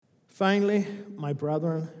Finally, my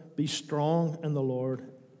brethren, be strong in the Lord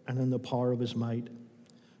and in the power of his might.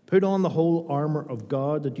 Put on the whole armor of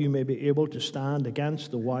God, that you may be able to stand against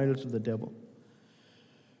the wiles of the devil.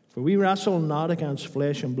 For we wrestle not against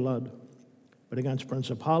flesh and blood, but against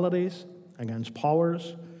principalities, against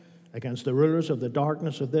powers, against the rulers of the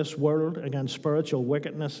darkness of this world, against spiritual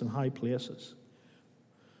wickedness in high places.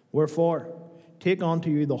 Wherefore, take unto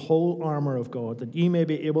you the whole armor of God, that ye may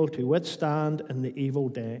be able to withstand in the evil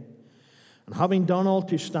day. And having done all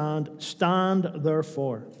to stand, stand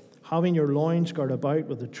therefore, having your loins girt about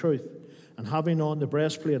with the truth, and having on the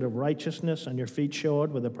breastplate of righteousness, and your feet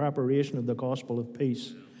shod with the preparation of the gospel of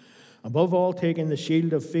peace. Above all, taking the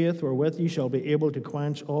shield of faith, wherewith ye shall be able to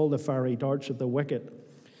quench all the fiery darts of the wicked.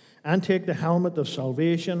 And take the helmet of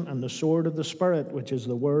salvation and the sword of the Spirit, which is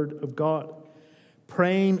the word of God,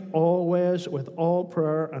 praying always with all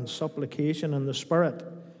prayer and supplication in the Spirit,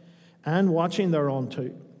 and watching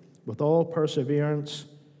thereunto with all perseverance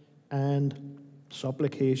and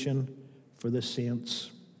supplication for the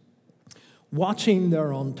saints. Watching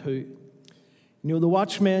thereunto. You know, the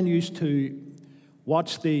watchmen used to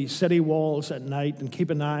watch the city walls at night and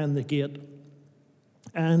keep an eye on the gate.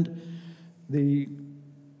 And the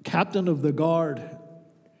captain of the guard,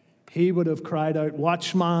 he would have cried out,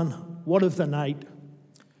 "Watchman, what of the night?"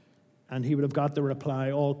 And he would have got the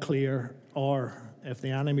reply, "All clear," or if the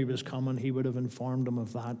enemy was coming, he would have informed them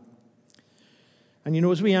of that. And you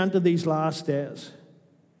know, as we enter these last days,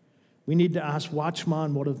 we need to ask,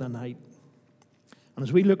 "Watchman, what of the night?" And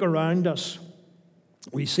as we look around us,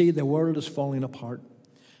 we see the world is falling apart.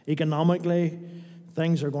 Economically,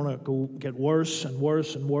 things are going to get worse and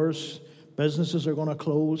worse and worse. Businesses are going to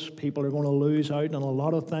close. People are going to lose out on a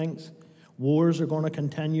lot of things. Wars are going to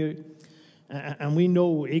continue. And we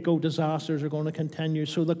know eco-disasters are going to continue.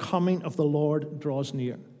 So the coming of the Lord draws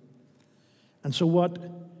near. And so what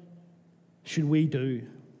should we do?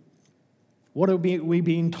 What are we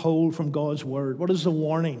being told from God's word? What is the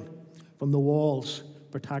warning from the walls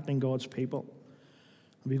protecting God's people?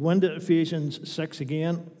 We go into Ephesians 6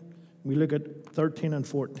 again. We look at 13 and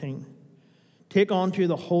 14. Take unto you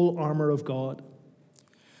the whole armor of God,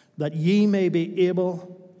 that ye may be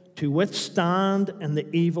able to withstand in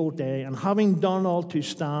the evil day, and having done all to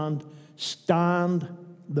stand, stand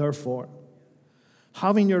therefore,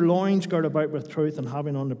 having your loins girt about with truth, and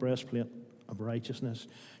having on the breastplate of righteousness.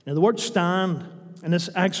 Now, the word stand in this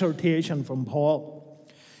exhortation from Paul,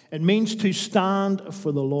 it means to stand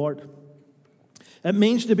for the Lord. It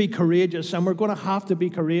means to be courageous, and we're going to have to be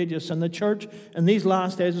courageous. And the church in these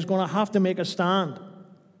last days is going to have to make a stand.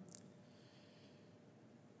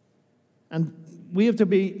 And we have to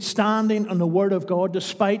be standing on the Word of God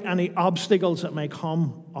despite any obstacles that may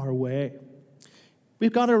come our way.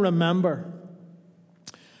 We've got to remember,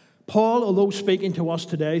 Paul, although speaking to us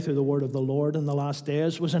today through the Word of the Lord in the last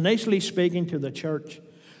days, was initially speaking to the church,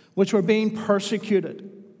 which were being persecuted,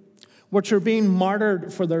 which were being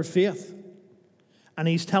martyred for their faith. And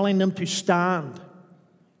he's telling them to stand,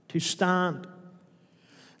 to stand.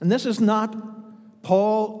 And this is not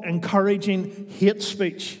Paul encouraging hate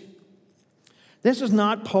speech. This is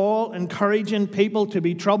not Paul encouraging people to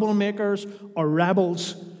be troublemakers or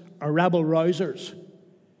rebels or rebel rousers.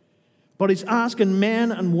 But he's asking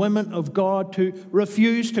men and women of God to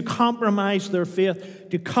refuse to compromise their faith,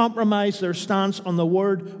 to compromise their stance on the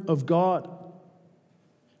Word of God,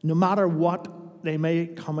 no matter what they may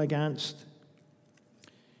come against.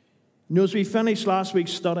 You know, as we finished last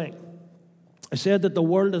week's study, I said that the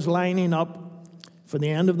world is lining up for the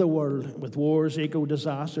end of the world with wars,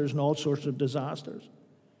 eco-disasters, and all sorts of disasters.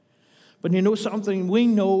 But you know something? We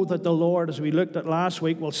know that the Lord, as we looked at last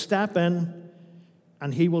week, will step in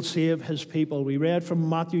and he will save his people. We read from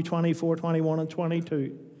Matthew 24, 21, and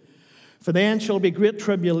 22. For then shall be great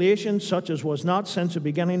tribulation, such as was not since the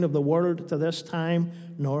beginning of the world to this time,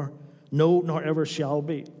 nor ever shall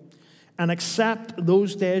be. And except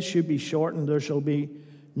those days should be shortened, there shall be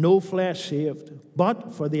no flesh saved.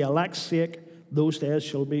 But for the elect's sake, those days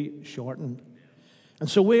shall be shortened. And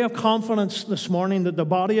so we have confidence this morning that the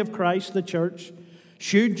body of Christ, the church,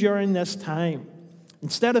 should during this time,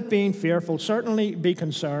 instead of being fearful, certainly be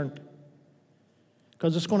concerned.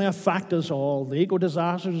 Because it's going to affect us all. The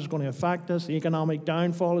eco-disasters is going to affect us. The economic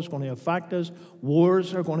downfall is going to affect us.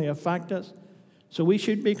 Wars are going to affect us. So we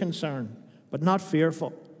should be concerned, but not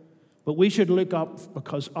fearful. But we should look up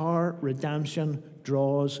because our redemption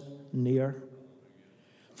draws near.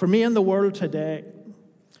 For me in the world today,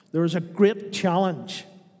 there is a great challenge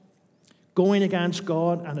going against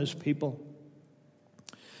God and his people.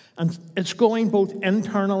 And it's going both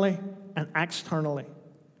internally and externally.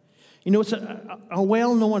 You know, it's a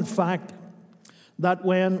well-known fact that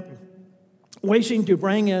when wishing to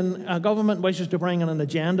bring in, a government wishes to bring in an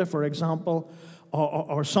agenda, for example,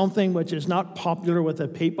 or something which is not popular with the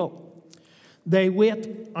people, they wait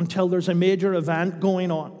until there's a major event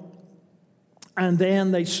going on, and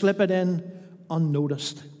then they slip it in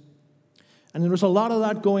unnoticed. And there's a lot of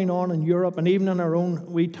that going on in Europe and even in our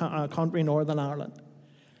own wee country, Northern Ireland.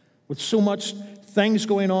 With so much things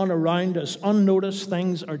going on around us, unnoticed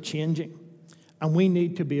things are changing. And we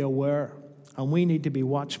need to be aware, and we need to be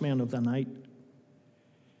watchmen of the night.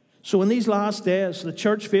 So in these last days, the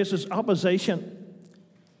church faces opposition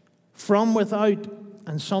from without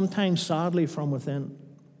and sometimes, sadly, from within.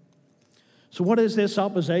 So what is this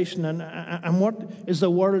opposition, and what is the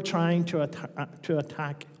world trying to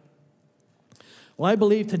attack? Well, I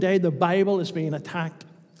believe today the Bible is being attacked,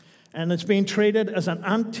 and it's being treated as an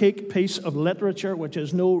antique piece of literature which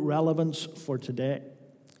has no relevance for today.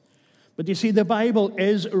 But you see, the Bible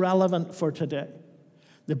is relevant for today.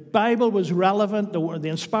 The Bible was relevant, the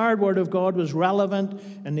inspired Word of God was relevant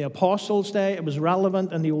in the Apostles' day, it was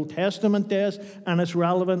relevant in the Old Testament days, and it's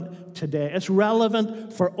relevant today. It's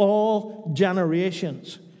relevant for all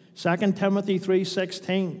generations. 2 Timothy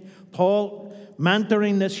 3:16, Paul,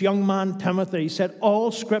 mentoring this young man Timothy, said,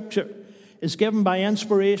 all Scripture is given by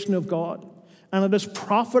inspiration of God, and it is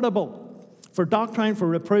profitable for doctrine, for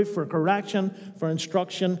reproof, for correction, for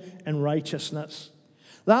instruction in righteousness.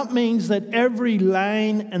 That means that every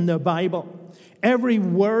line in the Bible, every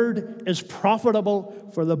word is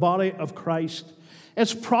profitable for the body of Christ.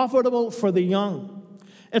 It's profitable for the young.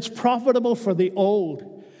 It's profitable for the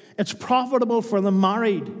old. It's profitable for the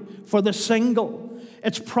married, for the single.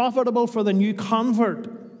 It's profitable for the new convert.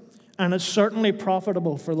 And it's certainly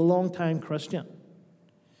profitable for the long-time Christian.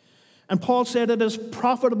 And Paul said it is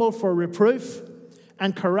profitable for reproof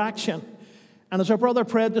and correction. And as our brother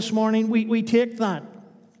prayed this morning, we take that.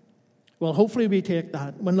 Well, hopefully we take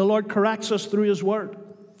that. When the Lord corrects us through His Word,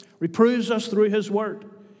 reproves us through His Word,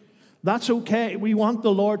 that's okay. We want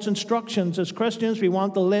the Lord's instructions. As Christians, we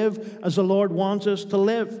want to live as the Lord wants us to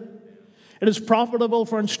live. It is profitable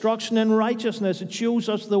for instruction in righteousness. It shows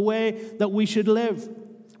us the way that we should live.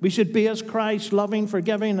 We should be as Christ, loving,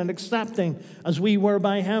 forgiving, and accepting as we were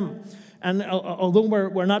by Him. And although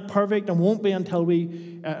we're not perfect and won't be until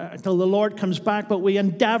the Lord comes back, but we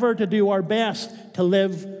endeavor to do our best to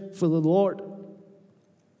live for the Lord.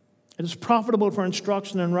 It is profitable for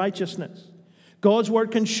instruction in righteousness. God's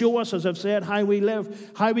Word can show us, as I've said, how we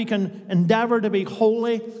live, how we can endeavor to be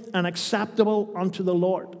holy and acceptable unto the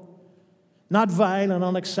Lord. Not vile and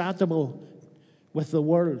unacceptable with the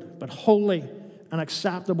world, but holy and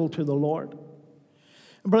acceptable to the Lord.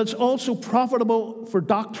 But it's also profitable for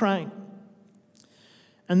doctrine.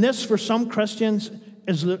 And this, for some Christians,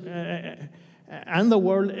 and the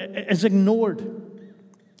world, is ignored.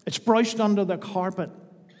 It's brushed under the carpet.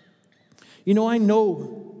 You know, I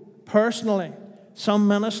know personally some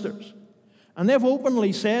ministers, and they've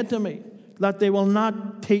openly said to me that they will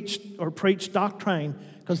not teach or preach doctrine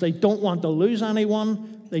because they don't want to lose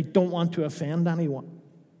anyone, they don't want to offend anyone.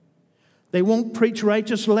 They won't preach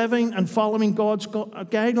righteous living and following God's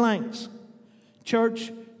guidelines.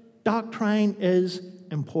 Church, doctrine is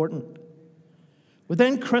important.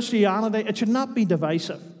 Within Christianity, it should not be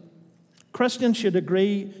divisive. Christians should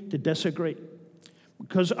agree to disagree.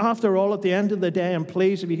 Because after all, at the end of the day, and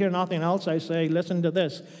please, if you hear nothing else I say, listen to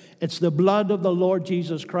this. It's the blood of the Lord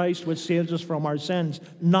Jesus Christ which saves us from our sins,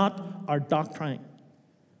 not our doctrine.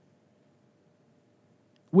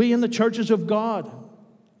 We in the churches of God,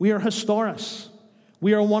 we are historists.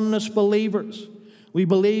 We are oneness believers. We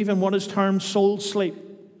believe in what is termed soul sleep.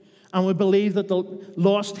 And we believe that the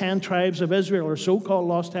lost 10 tribes of Israel, or so-called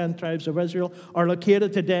lost 10 tribes of Israel, are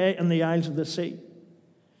located today in the Isles of the Sea.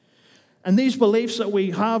 And these beliefs that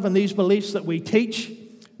we have and these beliefs that we teach,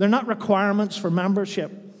 they're not requirements for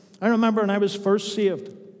membership. I remember when I was first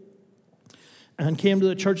saved and came to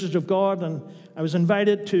the churches of God, and I was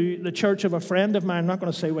invited to the church of a friend of mine. I'm not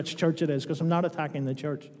going to say which church it is because I'm not attacking the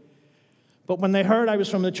church. But when they heard I was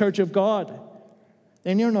from the church of God,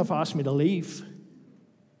 they near enough asked me to leave.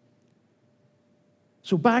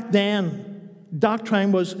 So back then,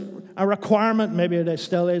 doctrine was a requirement, maybe it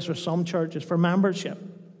still is for some churches, for membership.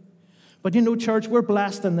 But you know, church, we're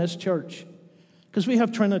blessed in this church because we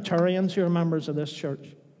have Trinitarians who are members of this church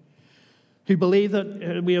who believe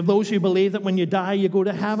that, we have those who believe that when you die, you go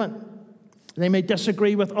to heaven. They may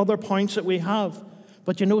disagree with other points that we have,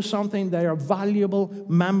 but you know something? They are valuable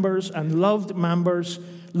members and loved members,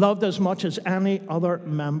 loved as much as any other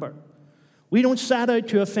member. We don't set out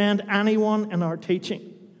to offend anyone in our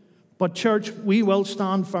teaching. But church, we will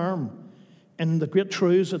stand firm in the great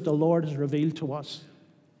truths that the Lord has revealed to us.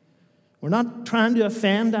 We're not trying to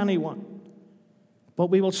offend anyone. But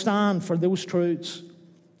we will stand for those truths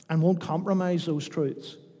and won't compromise those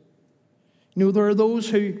truths. You know, there are those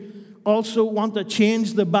who also want to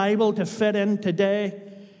change the Bible to fit in today,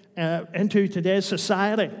 into today's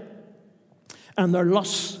society and their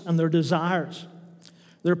lusts and their desires.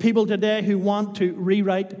 There are people today who want to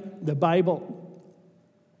rewrite the Bible.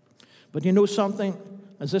 But you know something?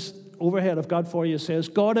 As this overhead I've got for you says,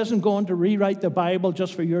 God isn't going to rewrite the Bible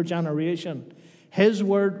just for your generation. His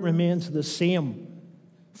word remains the same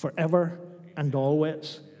forever and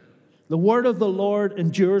always. The word of the Lord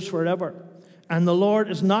endures forever, and the Lord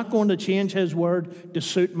is not going to change his word to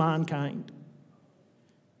suit mankind.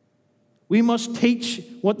 We must teach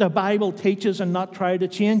what the Bible teaches and not try to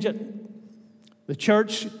change it. The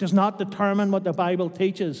church does not determine what the Bible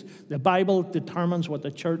teaches. The Bible determines what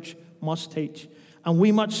the church must teach. And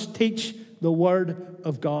we must teach the Word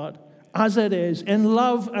of God as it is, in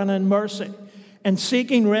love and in mercy, in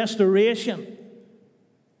seeking restoration,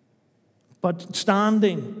 but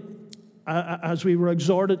standing, as we were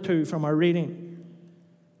exhorted to from our reading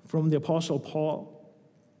from the Apostle Paul.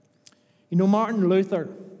 You know, Martin Luther,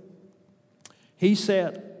 he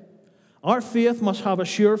said, our faith must have a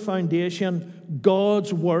sure foundation,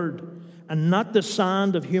 God's Word, and not the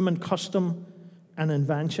sand of human custom and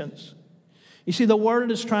inventions. You see, the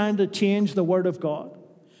world is trying to change the Word of God,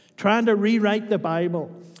 trying to rewrite the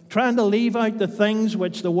Bible, trying to leave out the things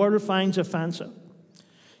which the world finds offensive.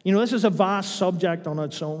 You know, this is a vast subject on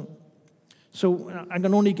its own. So I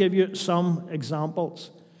can only give you some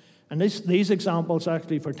examples. And these examples,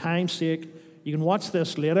 actually, for time's sake, you can watch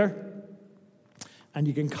this later, and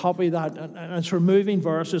you can copy that. And it's removing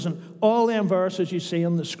verses, and all them verses you see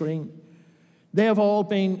on the screen, they're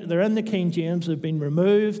in the King James, they've been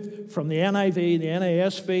removed from the NIV, the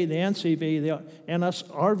NASV, the NCV, the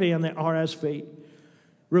NSRV, and the RSV.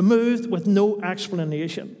 Removed with no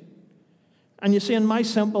explanation. And you see, in my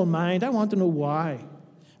simple mind, I want to know why.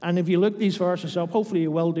 And if you look these verses up, hopefully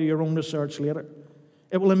you will do your own research later.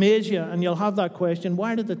 It will amaze you, and you'll have that question,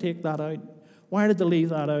 why did they take that out? Why did they leave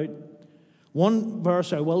that out? One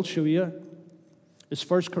verse I will show you is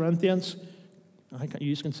 1 Corinthians.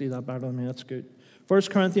 You can see that better than me, that's good. 1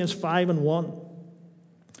 Corinthians 5:1.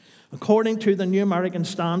 According to the New American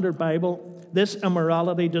Standard Bible, this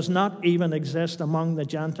immorality does not even exist among the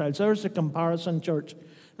Gentiles. There's a comparison, church,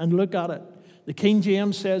 and look at it. The King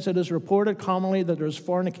James says, it is reported commonly that there is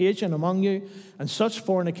fornication among you, and such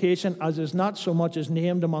fornication as is not so much as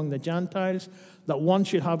named among the Gentiles, that one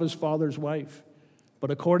should have his father's wife.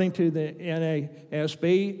 But according to the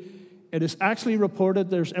NASB, it is actually reported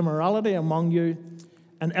there's immorality among you,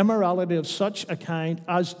 and immorality of such a kind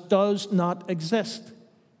as does not exist,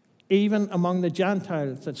 even among the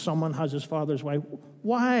Gentiles, that someone has his father's wife.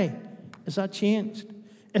 Why is that changed?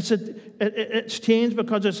 It's changed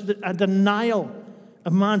because it's a denial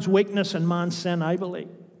of man's weakness and man's sin, I believe.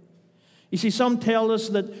 You see, some tell us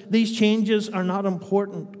that these changes are not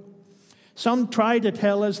important. Some try to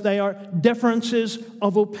tell us they are differences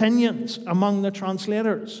of opinions among the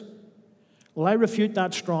translators. Well, I refute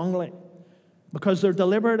that strongly, because they're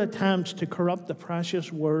deliberate attempts to corrupt the precious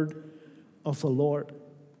word of the Lord.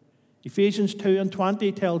 Ephesians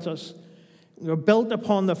 2:20 tells us we're built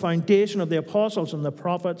upon the foundation of the apostles and the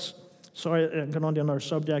prophets. Sorry, I'm going on to another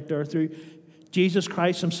subject there. Through Jesus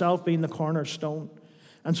Christ himself being the cornerstone.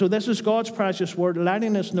 And so this is God's precious word,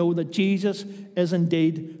 letting us know that Jesus is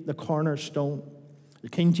indeed the cornerstone. The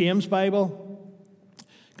King James Bible,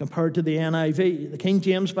 compared to the NIV, the King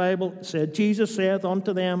James Bible said, Jesus saith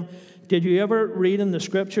unto them, did you ever read in the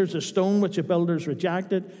Scriptures, the stone which the builders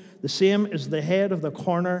rejected, the same is the head of the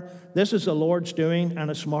corner. This is the Lord's doing,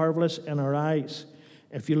 and it's marvelous in our eyes.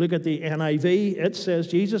 If you look at the NIV, it says,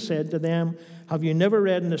 Jesus said to them, have you never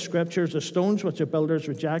read in the Scriptures, the stones which the builders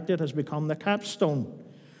rejected has become the capstone?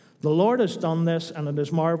 The Lord has done this, and it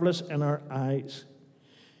is marvelous in our eyes.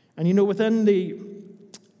 And you know, within the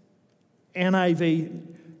NIV,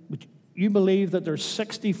 you believe that there's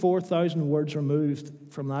 64,000 words removed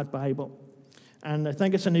from that Bible. And I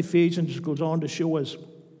think it's in Ephesians, it goes on to show us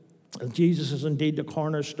that Jesus is indeed the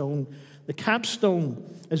cornerstone. The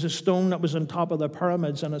capstone is a stone that was on top of the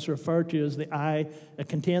pyramids, and it's referred to as the eye. It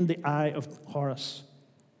contained the eye of Horus.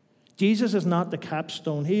 Jesus is not the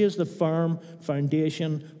capstone. He is the firm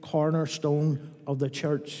foundation, cornerstone of the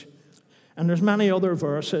church. And there's many other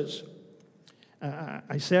verses.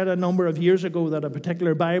 I said a number of years ago that a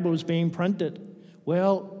particular Bible was being printed.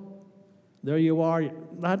 Well, there you are.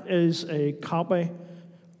 That is a copy.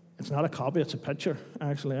 It's not a copy, it's a picture.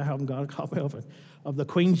 Actually, I haven't got a copy of it, of the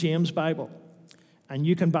Queen James Bible. And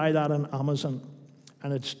you can buy that on Amazon.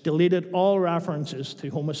 And it's deleted all references to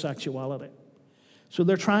homosexuality. So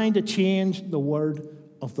they're trying to change the word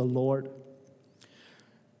of the Lord.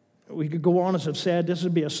 We could go on, as I've said, this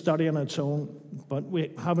would be a study on its own, but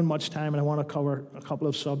we haven't much time, and I want to cover a couple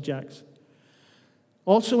of subjects.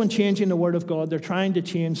 Also, in changing the word of God, they're trying to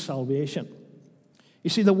change salvation. You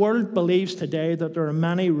see, the world believes today that there are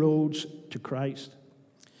many roads to Christ.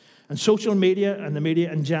 And social media and the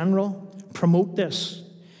media in general promote this.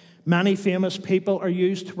 Many famous people are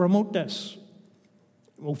used to promote this.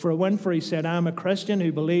 Oprah Winfrey said, "I'm a Christian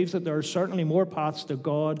who believes that there are certainly more paths to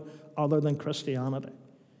God other than Christianity."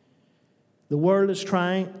 The world is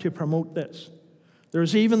trying to promote this.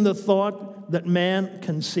 There's even the thought that men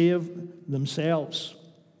can save themselves.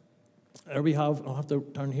 There we have, I'll have to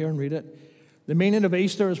turn here and read it. The meaning of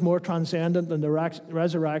Easter is more transcendent than the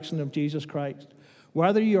resurrection of Jesus Christ.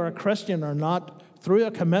 Whether you are a Christian or not, through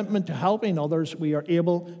a commitment to helping others, we are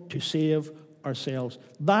able to save ourselves.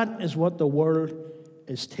 That is what the world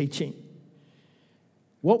is teaching.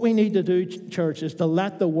 What we need to do, church, is to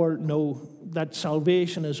let the world know that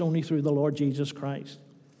salvation is only through the Lord Jesus Christ.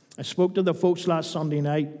 I spoke to the folks last Sunday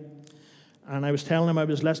night, and I was telling them I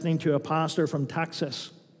was listening to a pastor from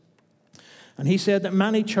Texas. And he said that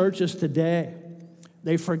many churches today,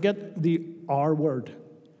 they forget the R word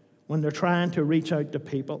when they're trying to reach out to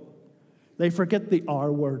people. They forget the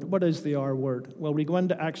R word. What is the R word? Well, we go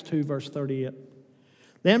into Acts 2, verse 38.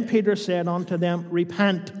 Then Peter said unto them,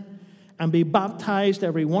 "Repent, and be baptized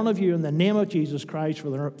every one of you in the name of Jesus Christ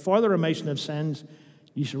for the remission of sins.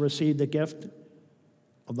 You shall receive the gift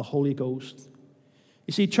of the Holy Ghost."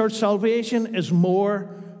 You see, church, salvation is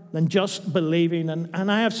more than just believing.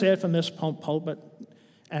 And I have said from this pulpit,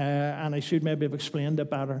 and I should maybe have explained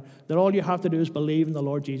it better, that all you have to do is believe in the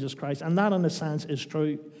Lord Jesus Christ. And that, in a sense, is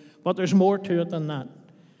true. But there's more to it than that.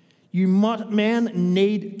 Men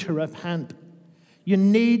need to repent. You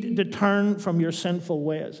need to turn from your sinful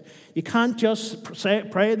ways. You can't just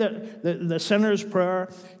pray the sinner's prayer,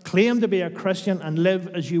 claim to be a Christian, and live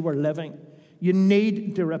as you were living. You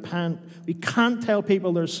need to repent. We can't tell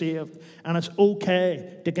people they're saved, and it's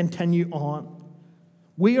okay to continue on.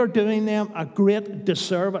 We are doing them a great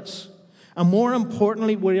disservice. And more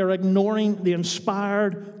importantly, we are ignoring the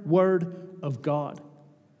inspired Word of God.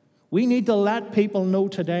 We need to let people know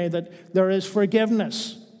today that there is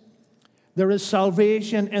forgiveness. There is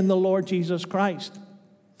salvation in the Lord Jesus Christ.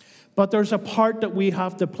 But there's a part that we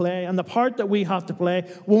have to play, and the part that we have to play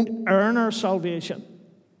won't earn our salvation.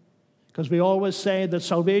 Because we always say that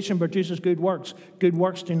salvation produces good works. Good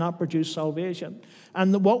works do not produce salvation.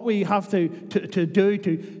 And what we have to do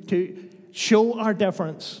to show our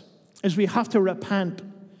difference is we have to repent.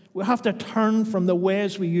 We have to turn from the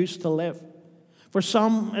ways we used to live. For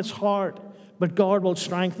some, it's hard, but God will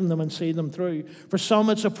strengthen them and see them through. For some,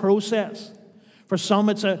 it's a process. For some,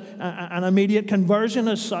 it's an immediate conversion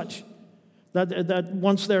as such, that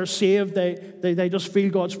once they're saved, they just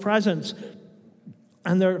feel God's presence.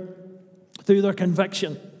 And through their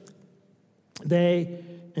conviction, they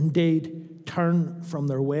indeed turn from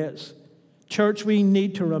their ways. Church, we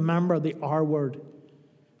need to remember the R word.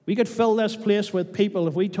 We could fill this place with people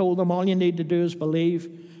if we told them all you need to do is believe,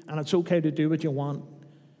 and it's okay to do what you want.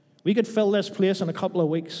 We could fill this place in a couple of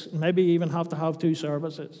weeks, maybe even have to have 2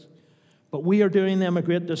 services. But we are doing them a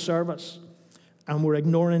great disservice, and we're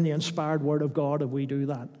ignoring the inspired Word of God if we do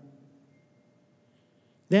that.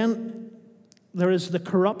 Then there is the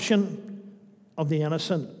corruption of the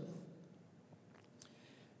innocent.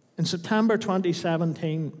 In September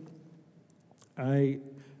 2017, I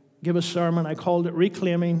gave a sermon. I called it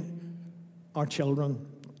Reclaiming Our Children.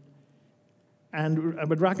 And I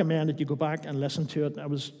would recommend that you go back and listen to it. I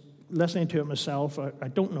was listening to it myself. I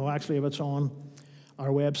don't know actually if it's on our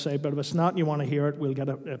website, but if it's not and you want to hear it, we'll get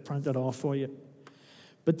it printed off for you.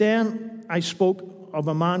 But then I spoke of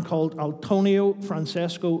a man called Antonio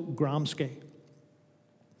Francesco Gramsci.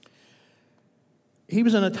 He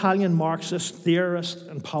was an Italian Marxist theorist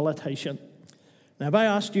and politician. Now, if I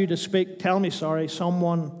asked you to tell me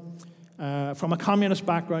someone from a communist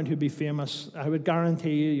background who'd be famous, I would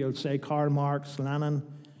guarantee you'd say Karl Marx, Lenin,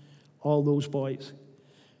 all those boys.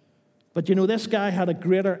 But you know, this guy had a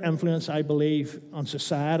greater influence, I believe, on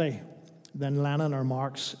society than Lenin or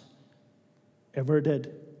Marx ever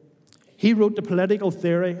did. He wrote the political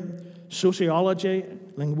theory, sociology,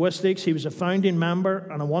 linguistics. He was a founding member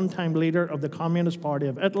and a one-time leader of the Communist Party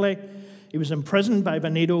of Italy. He was imprisoned by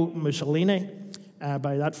Benito Mussolini,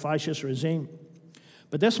 by that fascist regime.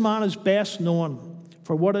 But this man is best known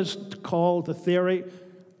for what is called the theory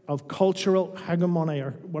of cultural hegemony,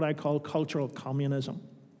 or what I call cultural communism.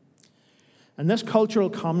 And this cultural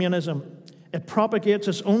communism, it propagates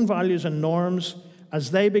its own values and norms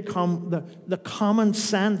as they become the common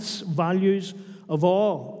sense values of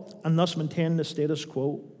all and thus maintain the status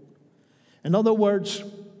quo. In other words,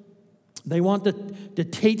 they want to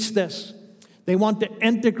teach this. They want to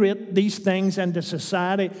integrate these things into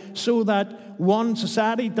society so that one,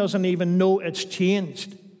 society doesn't even know it's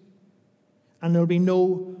changed. And there'll be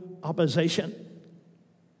no opposition.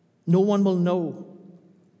 No one will know.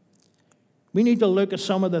 We need to look at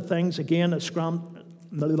some of the things again that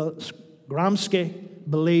Gramsci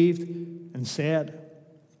believed and said.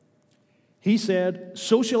 He said,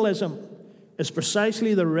 socialism is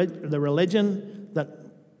precisely the religion that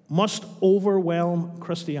must overwhelm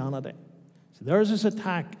Christianity. So there's his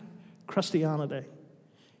attack, Christianity.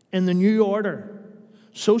 In the new order,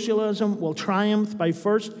 socialism will triumph by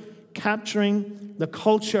first capturing the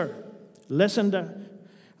culture,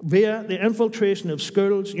 via the infiltration of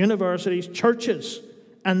schools, universities, churches,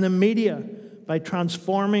 and the media by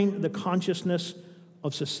transforming the consciousness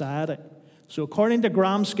of society. So according to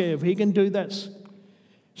Gramsci, if he can do this,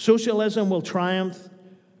 socialism will triumph,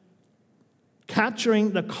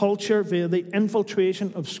 capturing the culture via the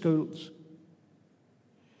infiltration of schools,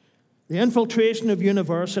 the infiltration of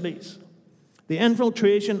universities, the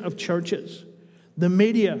infiltration of churches, the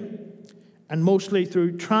media, and mostly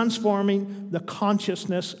through transforming the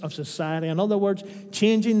consciousness of society. In other words,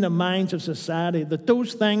 changing the minds of society, that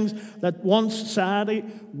those things that once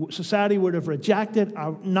society would have rejected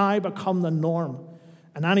are now become the norm.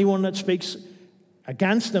 And anyone that speaks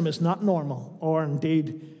against them is not normal, or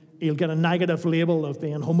indeed he'll get a negative label of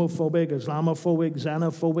being homophobic, Islamophobic,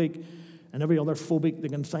 xenophobic, and every other phobic they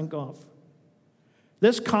can think of.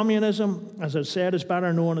 This communism, as I said, is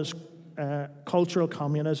better known as cultural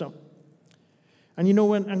communism. And you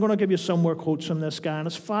know, I'm going to give you some more quotes from this guy, and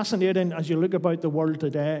it's fascinating as you look about the world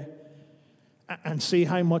today and see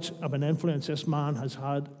how much of an influence this man has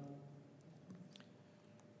had.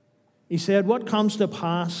 He said, what comes to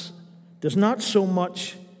pass does not so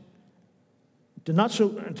much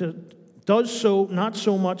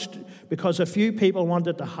because a few people want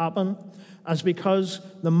it to happen, as because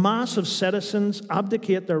the mass of citizens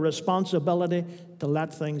abdicate their responsibility to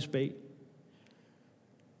let things be.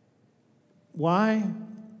 Why?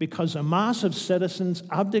 Because a mass of citizens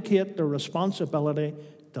abdicate their responsibility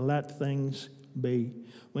to let things be.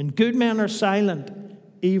 When good men are silent,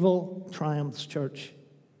 evil triumphs, church.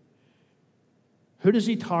 Who does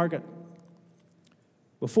he target?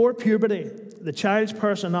 Before puberty, the child's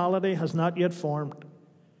personality has not yet formed.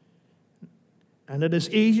 And it is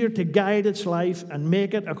easier to guide its life and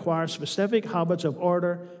make it acquire specific habits of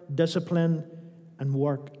order, discipline, and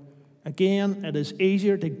work. Again, it is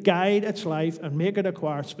easier to guide its life and make it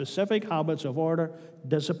acquire specific habits of order,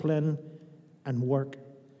 discipline, and work.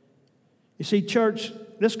 You see, church,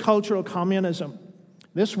 this cultural communism,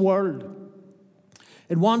 this world,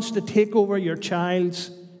 it wants to take over your child's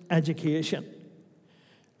education.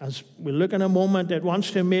 As we look in a moment, it wants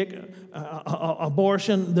to make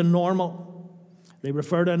abortion the normal. They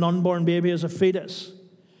refer to an unborn baby as a fetus.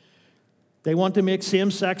 They want to make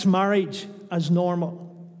same-sex marriage as normal.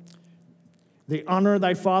 They honor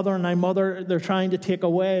thy father and thy mother, they're trying to take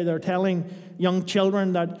away. They're telling young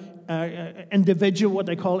children that what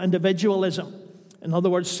they call individualism. In other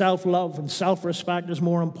words, self-love and self-respect is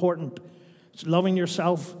more important. It's loving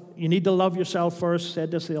yourself. You need to love yourself first,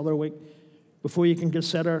 said this the other week, before you can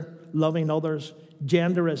consider loving others.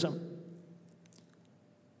 Genderism.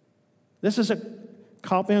 This is a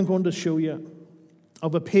copy I'm going to show you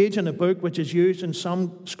of a page in a book which is used in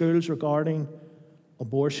some schools regarding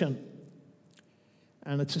abortion.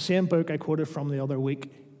 And it's the same book I quoted from the other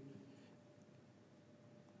week.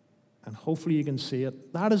 And hopefully you can see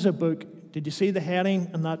it. That is a book. Did you see the heading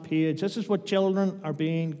on that page? This is what children are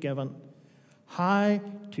being given. How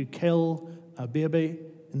to kill a baby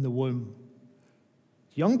in the womb.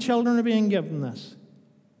 Young children are being given this.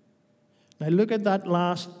 Now look at that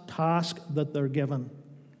last task that they're given.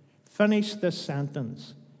 Finish this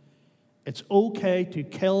sentence. It's okay to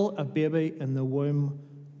kill a baby in the womb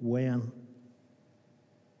when?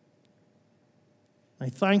 Now,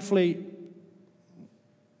 thankfully,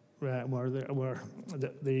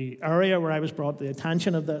 the area where I was brought to the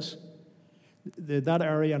attention of this, that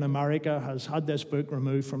area in America has had this book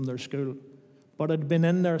removed from their school. But it had been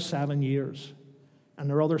in there 7 years, and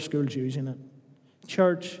there are other schools using it.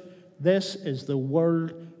 Church, this is the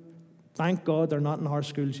world. Thank God they're not in our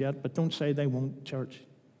schools yet, but don't say they won't, church.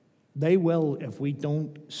 They will if we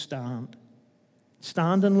don't stand.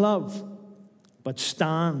 Stand in love, but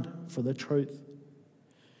stand for the truth.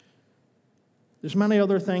 There's many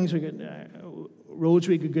other things roads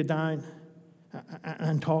we could go down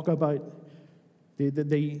and talk about.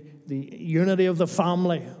 The unity of the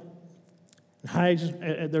family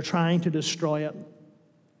They're trying to destroy it.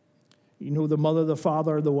 You know, the mother, the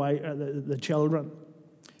father, the wife, the children.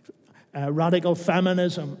 Radical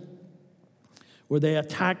feminism, where they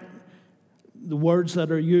attack the words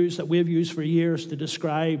that are used, that we've used for years to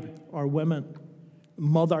describe our women.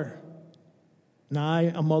 Mother. Now,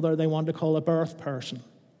 a mother, they want to call a birth person.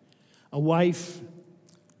 A wife,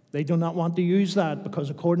 they do not want to use that because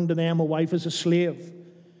according to them, a wife is a slave,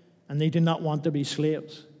 and they do not want to be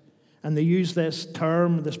slaves. And they use this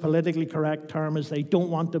term, this politically correct term, as they don't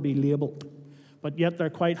want to be labeled. But yet they're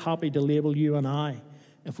quite happy to label you and I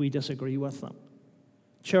if we disagree with them.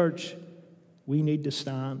 Church, we need to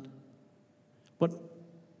stand. But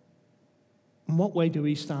in what way do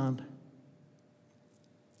we stand?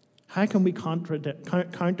 How can we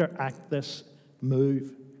counteract this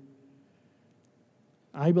move?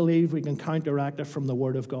 I believe we can counteract it from the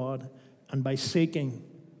Word of God and by seeking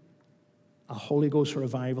a Holy Ghost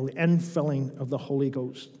revival, the infilling of the Holy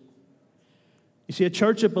Ghost. You see, a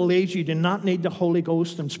church that believes you do not need the Holy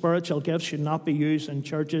Ghost and spiritual gifts should not be used in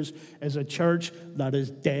churches is a church that is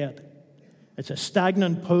dead. It's a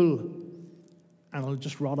stagnant pool, and it'll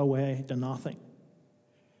just rot away to nothing.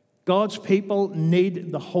 God's people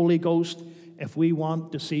need the Holy Ghost if we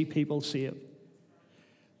want to see people saved.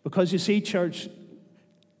 Because you see, church,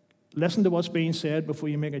 listen to what's being said before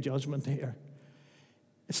you make a judgment here.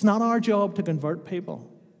 It's not our job to convert people.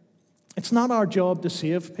 It's not our job to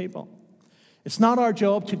save people. It's not our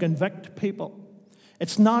job to convict people.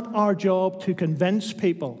 It's not our job to convince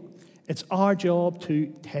people. It's our job to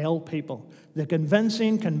tell people. The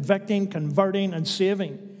convincing, convicting, converting, and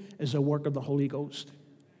saving is a work of the Holy Ghost.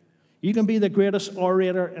 You can be the greatest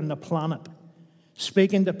orator in the planet,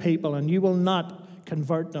 speaking to people, and you will not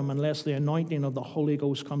convert them unless the anointing of the Holy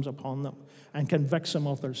Ghost comes upon them and convicts them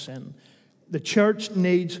of their sin. The church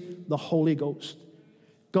needs the Holy Ghost.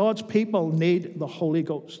 God's people need the Holy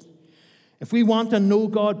Ghost. If we want to know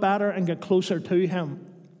God better and get closer to Him,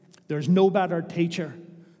 there's no better teacher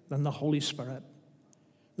than the Holy Spirit.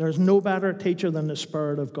 There's no better teacher than the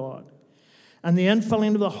Spirit of God. And the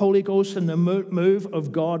infilling of the Holy Ghost and the move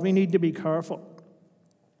of God, we need to be careful.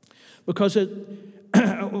 Because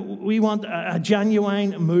we want a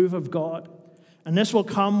genuine move of God. And this will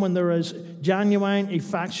come when there is genuine,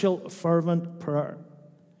 effectual, fervent prayer.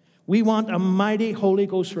 We want a mighty Holy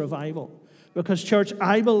Ghost revival. Because, church,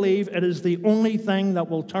 I believe it is the only thing that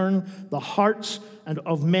will turn the hearts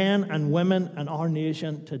of men and women in our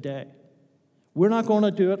nation today. We're not going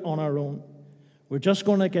to do it on our own. We're just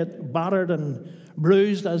going to get battered and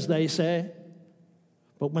bruised, as they say.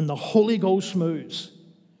 But when the Holy Ghost moves,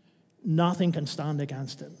 nothing can stand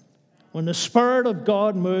against it. When the Spirit of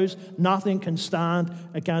God moves, nothing can stand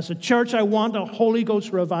against it. Church, I want a Holy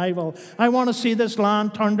Ghost revival. I want to see this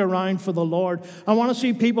land turned around for the Lord. I want to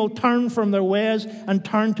see people turn from their ways and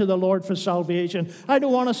turn to the Lord for salvation. I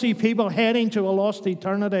don't want to see people heading to a lost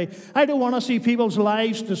eternity. I don't want to see people's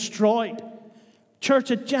lives destroyed.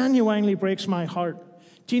 Church, it genuinely breaks my heart.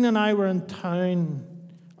 Gina and I were in town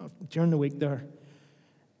during the week there.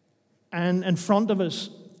 And in front of us,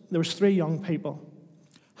 there was 3 young people.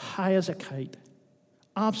 High as a kite,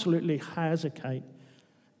 absolutely high as a kite.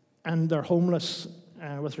 And they're homeless.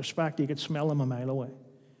 With respect, you could smell them a mile away.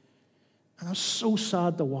 And I was so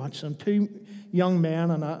sad to watch them. 2 young men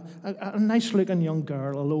and a nice-looking young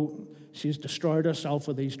girl, although she's destroyed herself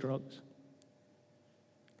with these drugs.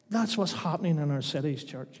 That's what's happening in our cities,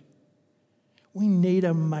 church. We need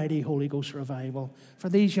a mighty Holy Ghost revival for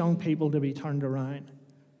these young people to be turned around,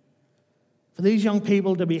 for these young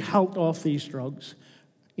people to be helped off these drugs.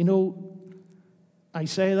 You know, I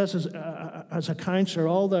say this as a counselor,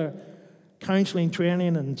 all the counseling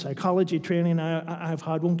training and psychology training I've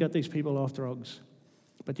had won't get these people off drugs.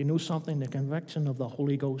 But you know something? The conviction of the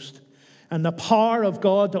Holy Ghost and the power of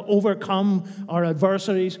God to overcome our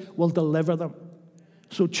adversities will deliver them.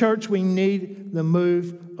 So, church, we need the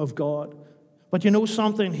move of God. But you know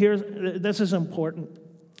something? Here, this is important.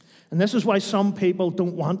 And this is why some people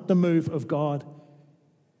don't want the move of God.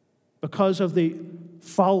 Because of the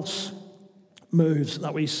false moves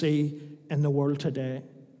that we see in the world today.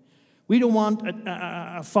 We don't want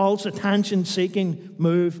a false attention-seeking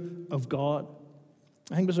move of God.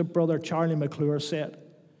 I think it was a brother, Charlie McClure, said,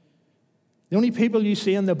 the only people you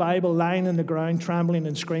see in the Bible lying on the ground, trembling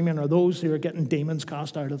and screaming are those who are getting demons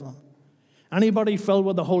cast out of them. Anybody filled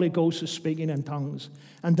with the Holy Ghost is speaking in tongues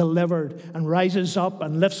and delivered and rises up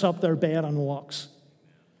and lifts up their bed and walks.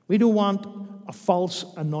 We don't want a false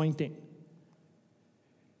anointing.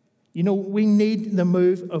 You know, we need the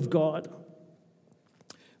move of God.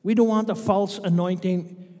 We don't want a false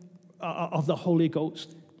anointing of the Holy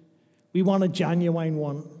Ghost. We want a genuine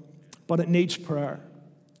one. but it needs prayer.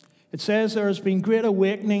 It says there has been great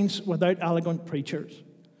awakenings without eloquent preachers,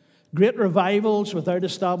 great revivals without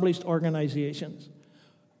established organizations.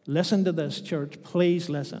 Listen to this, church. Please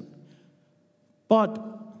listen. But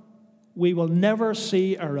we will never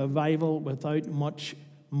see a revival without much,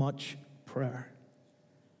 much prayer.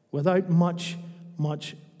 Without much,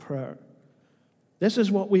 much prayer. This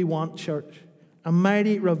is what we want, church. A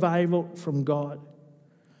mighty revival from God.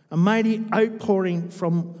 A mighty outpouring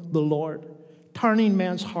from the Lord. Turning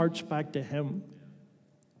men's hearts back to Him.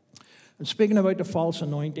 And speaking about the false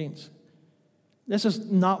anointings, this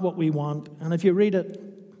is not what we want. And if you read it,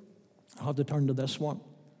 I'll have to turn to this one.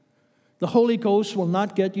 The Holy Ghost will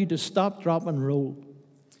not get you to stop, drop, and roll.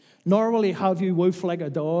 Nor will He have you woof like a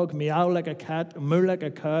dog, meow like a cat, moo like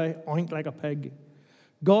a cow, oink like a pig.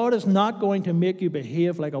 God is not going to make you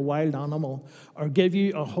behave like a wild animal or give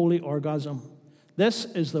you a holy orgasm. This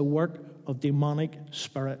is the work of demonic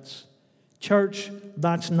spirits. Church,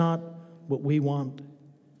 that's not what we want.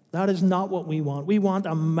 That is not what we want. We want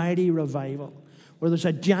a mighty revival where there's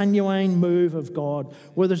a genuine move of God,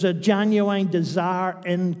 where there's a genuine desire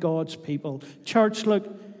in God's people. Church, look,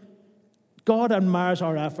 God admires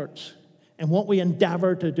our efforts and what we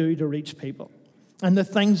endeavor to do to reach people and the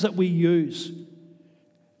things that we use.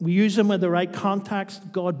 We use them with the right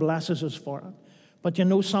context. God blesses us for it. But you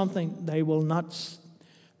know something? They will not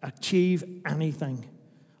achieve anything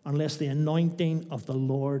unless the anointing of the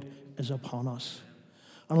Lord is upon us.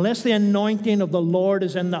 Unless the anointing of the Lord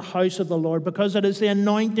is in the house of the Lord, because it is the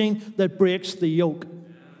anointing that breaks the yoke.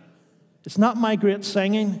 It's not my great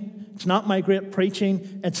singing. It's not my great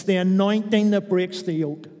preaching. It's the anointing that breaks the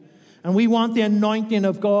yoke. And we want the anointing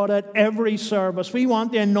of God at every service. We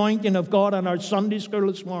want the anointing of God in our Sunday school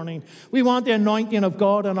this morning. We want the anointing of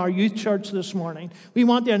God in our youth church this morning. We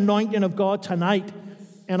want the anointing of God tonight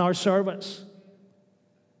in our service.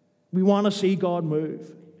 We want to see God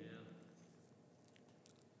move.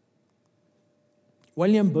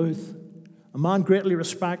 William Booth, a man greatly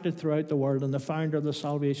respected throughout the world and the founder of the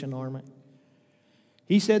Salvation Army,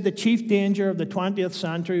 he said the chief danger of the 20th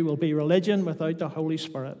century will be religion without the Holy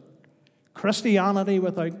Spirit, Christianity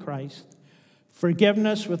without Christ,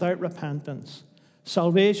 forgiveness without repentance,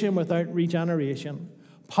 salvation without regeneration,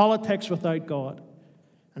 politics without God,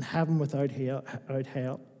 and heaven without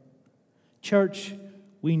hell. Church,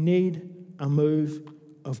 we need a move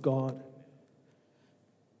of God.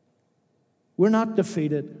 We're not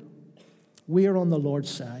defeated. We are on the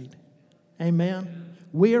Lord's side. Amen?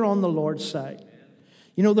 We are on the Lord's side.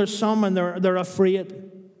 You know, there's some and they're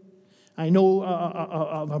afraid. I know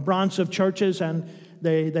of a branch of churches and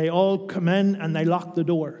they all come in and they lock the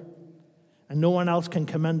door. And no one else can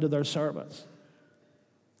come into their service.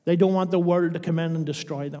 They don't want the world to come in and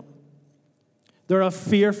destroy them. They're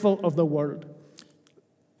fearful of the world.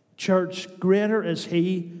 Church, greater is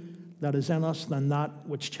He that is in us than that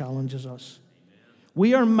which challenges us.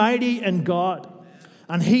 We are mighty in God,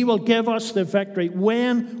 and He will give us the victory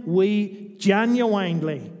when we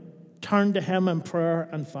genuinely turn to Him in prayer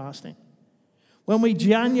and fasting. When we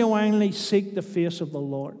genuinely seek the face of the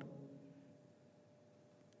Lord.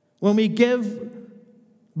 When we give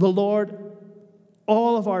the Lord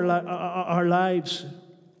all of our lives.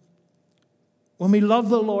 When we love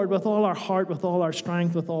the Lord with all our heart, with all our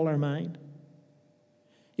strength, with all our mind.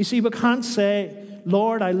 You see, we can't say,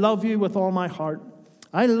 Lord, I love you with all my heart.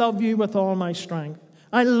 I love you with all my strength.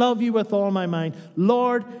 I love you with all my mind.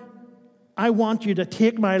 Lord, I want you to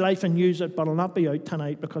take my life and use it, but I'll not be out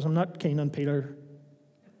tonight because I'm not keen on Peter.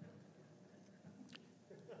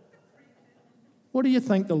 What do you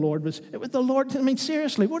think the Lord was? It was the Lord, I mean,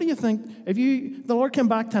 seriously, what do you think? If the Lord came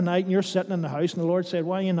back tonight and you're sitting in the house and the Lord said,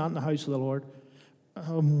 why are you not in the house of the Lord?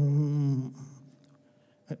 I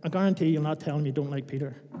guarantee you'll not tell him you don't like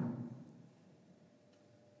Peter.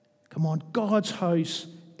 Come on, God's house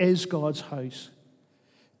is God's house.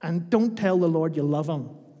 And don't tell the Lord you love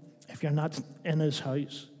Him if you're not in His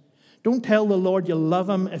house. Don't tell the Lord you love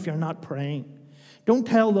Him if you're not praying. Don't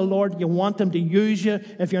tell the Lord you want Him to use you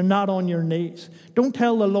if you're not on your knees. Don't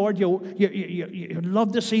tell the Lord you'd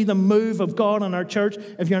love to see the move of God in our church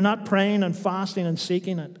if you're not praying and fasting and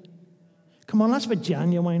seeking it. Come on, let's be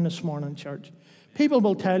genuine this morning, church. People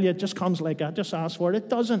will tell you it just comes like that, just ask for it. It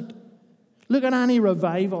doesn't. Look at any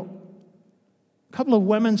revival. A couple of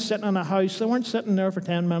women sitting in a house, they weren't sitting there for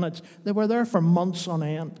 10 minutes. They were there for months on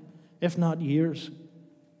end, if not years.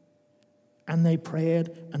 And they prayed,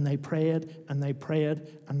 and they prayed, and they prayed,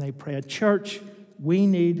 and they prayed. Church, we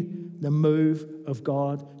need the move of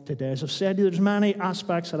God today. As I've said, there's many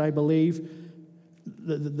aspects that I believe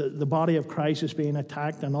the body of Christ is being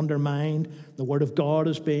attacked and undermined. The Word of God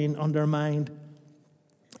is being undermined.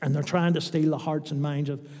 And they're trying to steal the hearts and minds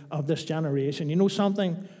of this generation. You know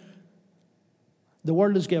something? The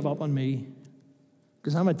world has given up on me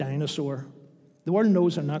because I'm a dinosaur. The world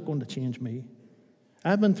knows they're not going to change me.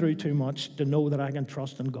 I've been through too much to know that I can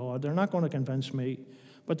trust in God. They're not going to convince me,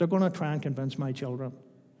 but they're going to try and convince my children.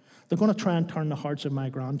 They're going to try and turn the hearts of my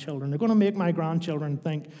grandchildren. They're going to make my grandchildren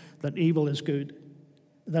think that evil is good,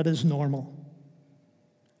 that is normal.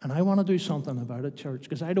 And I want to do something about it, church,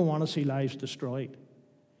 because I don't want to see lives destroyed.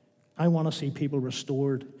 I want to see people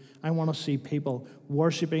restored. I want to see people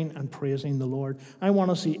worshiping and praising the Lord. I want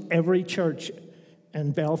to see every church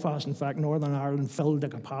in Belfast, in fact, Northern Ireland, filled to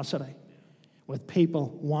capacity with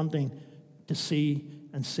people wanting to see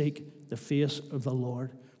and seek the face of the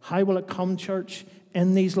Lord. How will it come, church,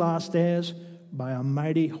 in these last days? By a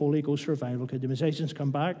mighty Holy Ghost revival. Could the musicians come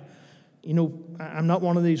back? You know, I'm not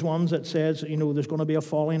one of these ones that says, you know, there's going to be a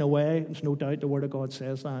falling away. There's no doubt the Word of God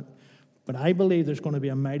says that. But I believe there's going to be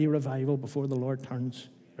a mighty revival before the Lord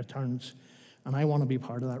returns. And I want to be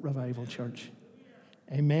part of that revival, church.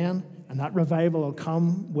 Amen. And that revival will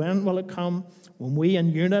come. When will it come? When we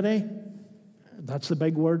in unity, that's the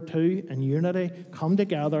big word too, in unity, come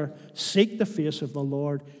together, seek the face of the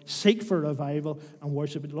Lord, seek for revival and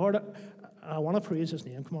worship it. Lord, I want to praise His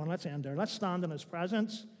name. Come on, let's end there. Let's stand in His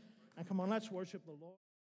presence. And come on, let's worship the Lord.